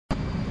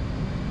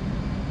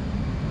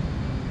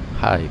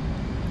Hi,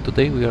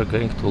 today we are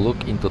going to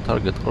look into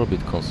target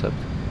orbit concept,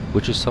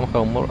 which is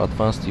somehow more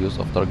advanced use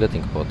of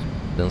targeting pod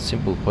than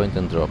simple point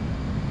and drop.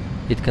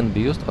 It can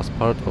be used as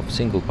part of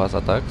single pass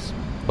attacks,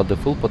 but the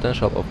full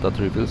potential of that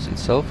reveals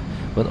itself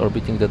when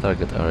orbiting the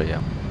target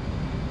area.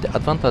 The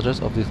advantages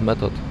of this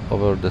method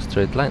over the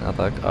straight line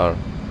attack are: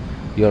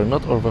 you are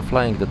not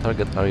overflying the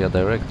target area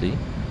directly,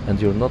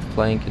 and you're not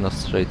flying in a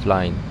straight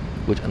line,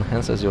 which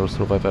enhances your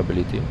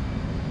survivability.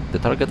 The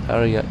target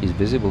area is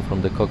visible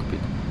from the cockpit,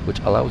 which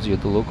allows you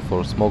to look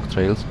for smoke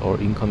trails or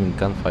incoming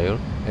gunfire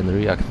and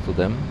react to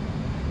them.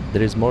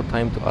 There is more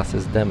time to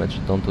assess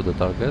damage done to the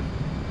target.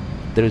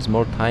 There is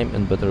more time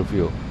and better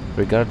view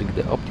regarding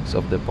the optics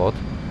of the pod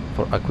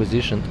for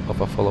acquisition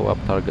of a follow-up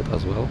target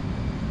as well.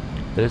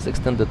 There is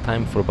extended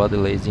time for body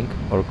lasing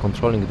or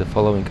controlling the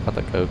following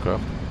attack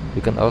aircraft.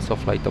 You can also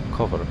fly top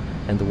cover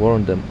and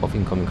warn them of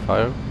incoming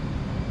fire.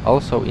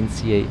 Also in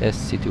CAS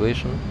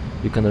situation,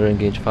 you can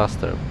re-engage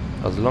faster,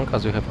 as long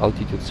as you have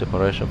altitude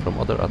separation from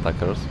other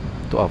attackers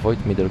to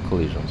avoid mid-air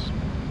collisions.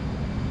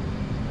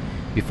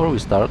 Before we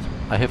start,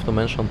 I have to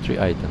mention 3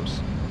 items.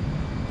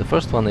 The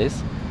first one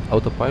is,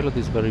 autopilot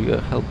is very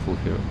helpful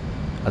here,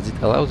 as it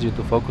allows you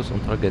to focus on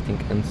targeting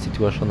and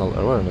situational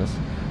awareness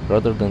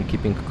rather than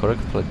keeping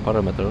correct flight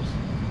parameters,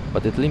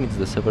 but it limits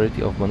the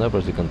severity of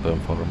maneuvers you can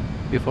perform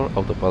before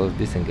autopilot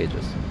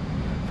disengages.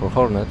 For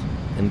Hornet,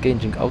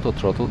 engaging auto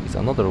throttle is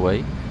another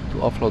way to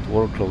offload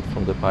workload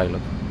from the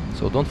pilot,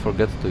 so don't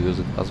forget to use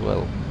it as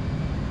well.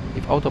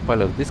 If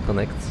autopilot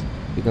disconnects,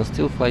 you can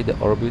still fly the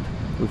orbit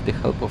with the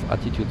help of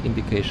attitude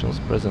indications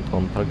present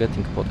on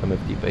targeting pod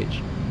MFD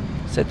page.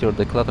 Set your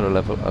declutter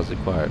level as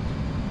required.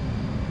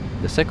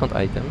 The second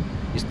item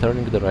is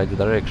turning the right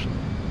direction.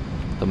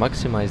 To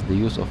maximize the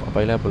use of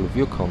available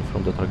view cone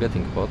from the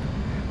targeting pod,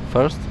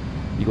 first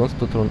you want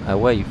to turn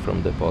away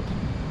from the pod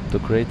to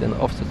create an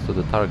offset to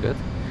the target,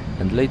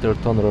 and later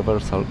turn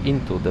reversal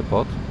into the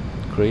pod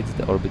creates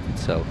the orbit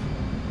itself.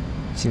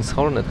 Since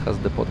Hornet has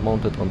the pod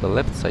mounted on the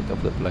left side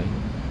of the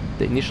plane,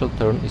 the initial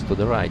turn is to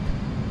the right.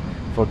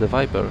 For the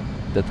Viper,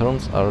 the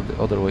turns are the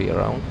other way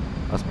around,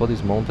 as pod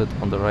is mounted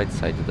on the right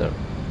side there.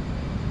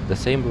 The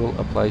same rule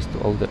applies to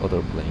all the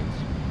other planes.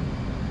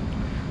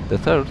 The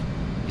third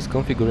is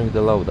configuring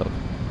the loadout,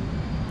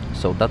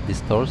 so that these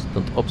stores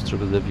don't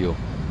obstruct the view.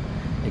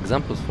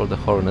 Examples for the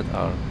Hornet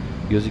are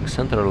using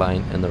center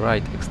line and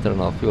right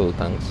external fuel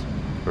tanks,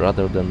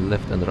 rather than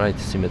left and right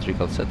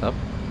symmetrical setup,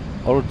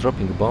 or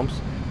dropping bombs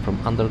from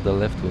under the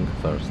left wing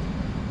first.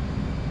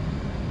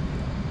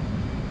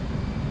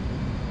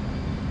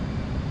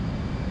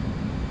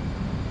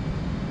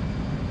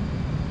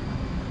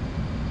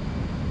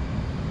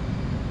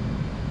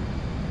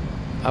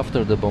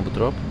 After the bomb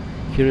drop,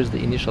 here is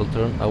the initial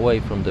turn away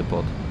from the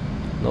pod.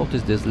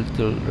 Notice this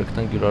little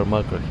rectangular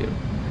marker here.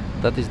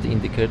 That is the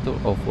indicator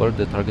of where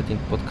the targeting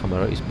pod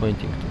camera is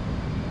pointing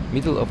to.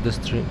 Middle of the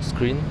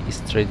screen is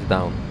straight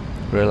down,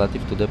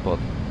 relative to the pod.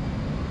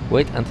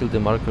 Wait until the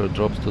marker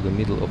drops to the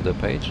middle of the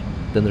page,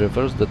 then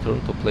reverse the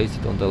turn to place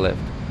it on the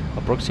left,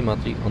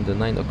 approximately on the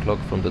 9 o'clock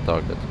from the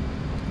target.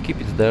 Keep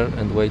it there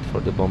and wait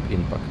for the bomb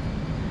impact.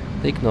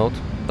 Take note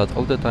that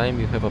all the time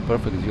you have a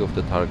perfect view of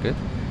the target,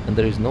 and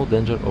there is no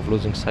danger of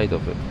losing sight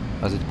of it,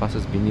 as it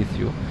passes beneath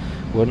you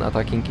when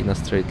attacking in a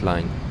straight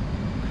line.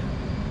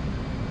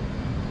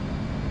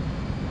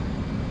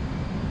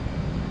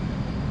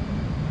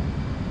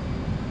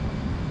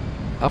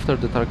 After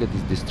the target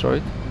is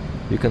destroyed,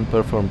 you can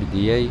perform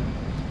BDA,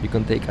 you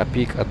can take a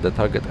peek at the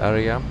target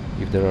area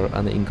if there are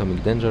any incoming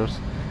dangers,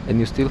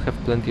 and you still have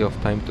plenty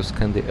of time to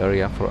scan the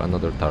area for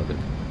another target.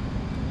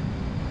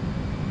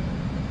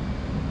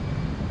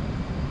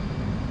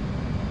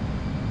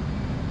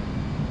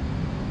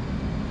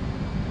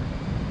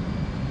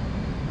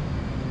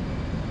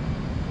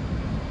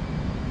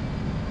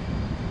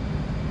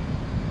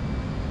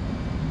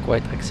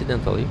 Quite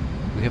accidentally,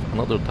 we have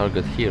another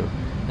target here,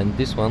 and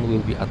this one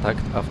will be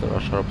attacked after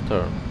a sharp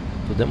turn,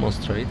 to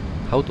demonstrate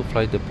how to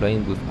fly the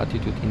plane with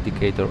attitude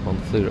indicator on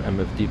FLIR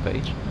MFD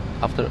page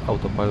after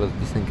autopilot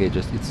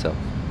disengages itself.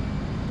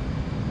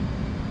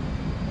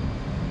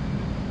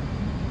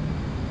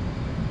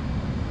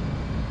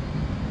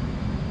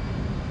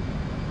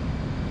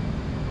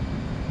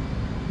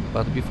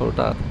 But before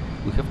that,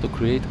 we have to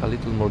create a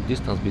little more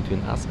distance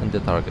between us and the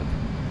target.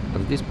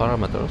 At these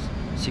parameters,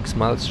 6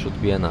 miles should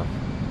be enough.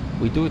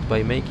 We do it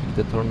by making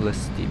the turn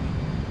less steep.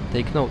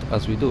 Take note,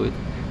 as we do it,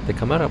 the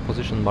camera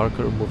position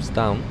marker moves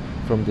down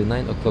from the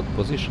 9 o'clock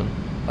position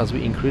as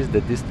we increase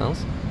the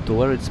distance to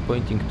where it's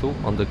pointing to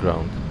on the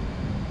ground.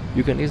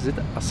 You can use it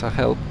as a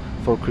help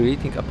for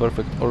creating a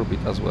perfect orbit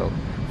as well,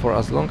 for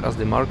as long as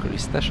the marker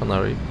is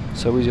stationary,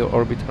 so is your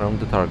orbit around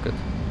the target.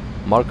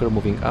 Marker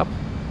moving up,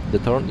 the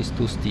turn is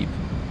too steep.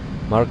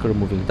 Marker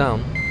moving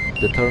down,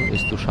 the turn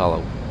is too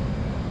shallow.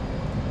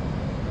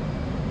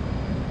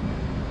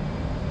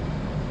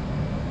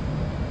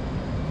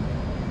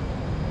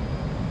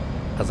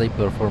 As I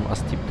perform a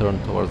steep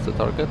turn towards the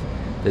target,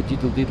 the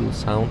diddle-diddle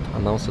sound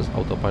announces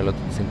autopilot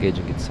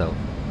disengaging itself.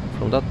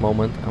 From that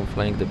moment, I'm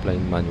flying the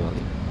plane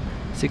manually.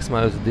 6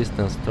 miles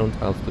distance turned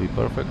out to be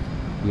perfect.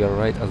 We are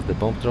right as the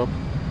bomb drop,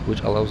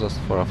 which allows us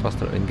for a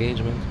faster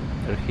engagement,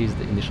 and here's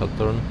the initial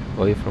turn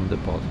away from the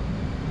pod.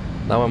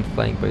 Now I'm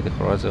flying by the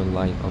horizon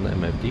line on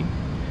MFD.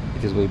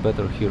 It is way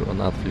better here on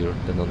Adflir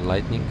than on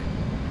Lightning.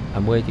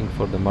 I'm waiting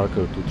for the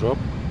marker to drop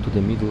to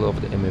the middle of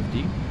the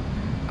MFD.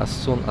 As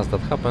soon as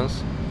that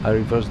happens, I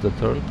reverse the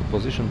turn to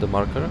position the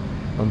marker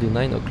on the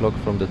 9 o'clock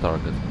from the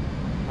target.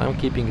 I'm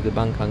keeping the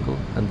bank angle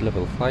and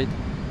level flight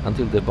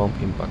until the bomb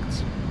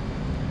impacts.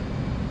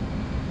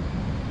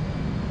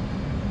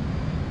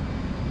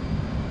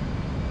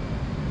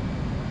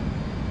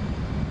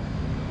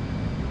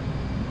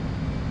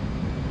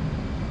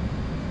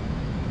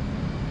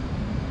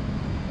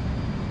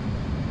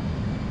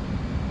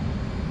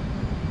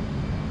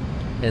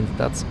 And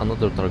that's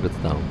another target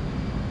down.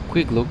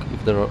 Quick look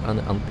if there are any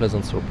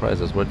unpleasant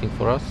surprises waiting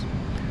for us.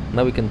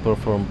 Now we can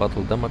perform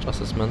battle damage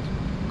assessment,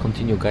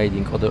 continue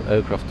guiding other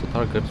aircraft to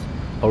targets,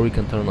 or we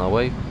can turn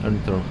away and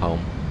return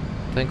home.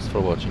 Thanks for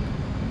watching.